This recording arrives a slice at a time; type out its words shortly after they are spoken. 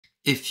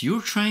If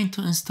you're trying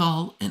to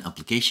install an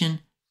application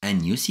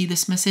and you see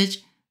this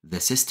message, the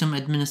system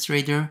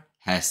administrator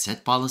has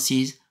set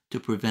policies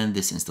to prevent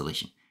this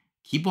installation.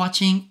 Keep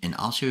watching and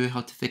I'll show you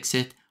how to fix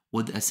it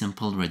with a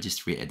simple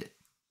registry edit.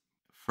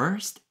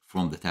 First,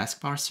 from the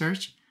taskbar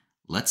search,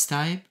 let's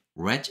type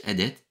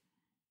regedit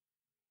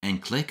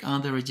and click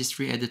on the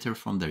registry editor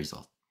from the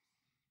result.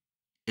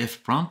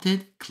 If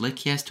prompted,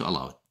 click yes to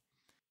allow it.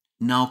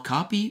 Now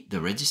copy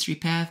the registry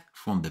path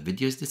from the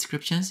video's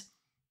descriptions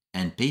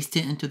and paste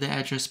it into the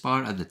address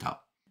bar at the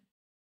top.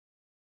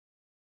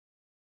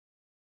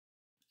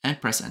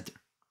 And press enter.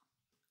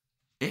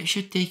 It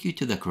should take you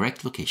to the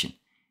correct location.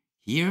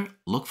 Here,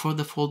 look for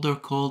the folder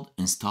called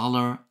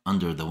Installer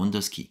under the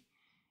Windows key.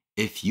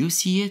 If you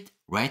see it,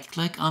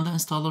 right-click on the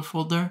installer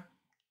folder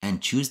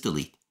and choose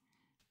Delete.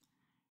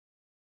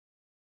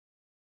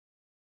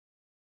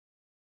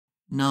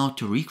 Now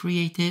to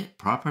recreate it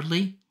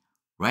properly,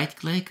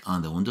 right-click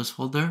on the Windows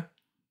folder,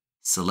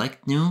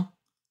 select New,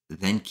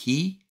 then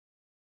Key,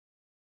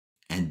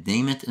 and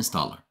name it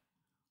Installer.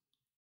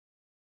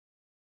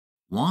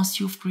 Once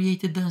you've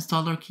created the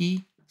installer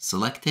key,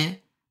 select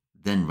it,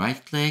 then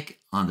right-click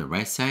on the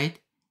right side,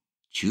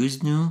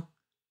 choose New,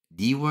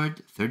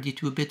 DWORD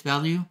 32-bit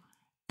value,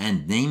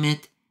 and name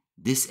it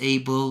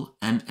Disable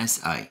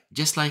MSI,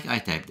 just like I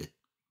typed it.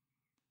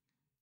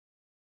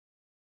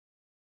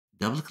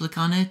 Double-click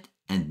on it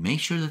and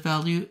make sure the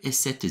value is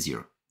set to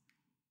 0.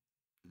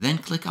 Then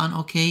click on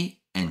OK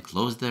and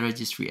close the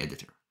registry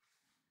editor.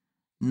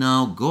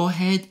 Now go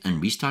ahead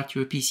and restart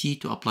your PC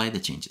to apply the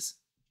changes.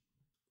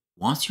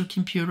 Once your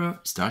computer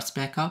starts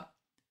back up,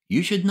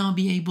 you should now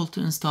be able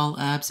to install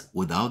apps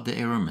without the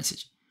error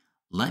message.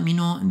 Let me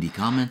know in the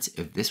comments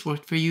if this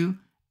worked for you,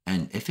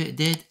 and if it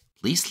did,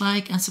 please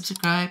like and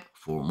subscribe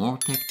for more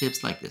tech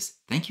tips like this.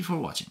 Thank you for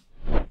watching.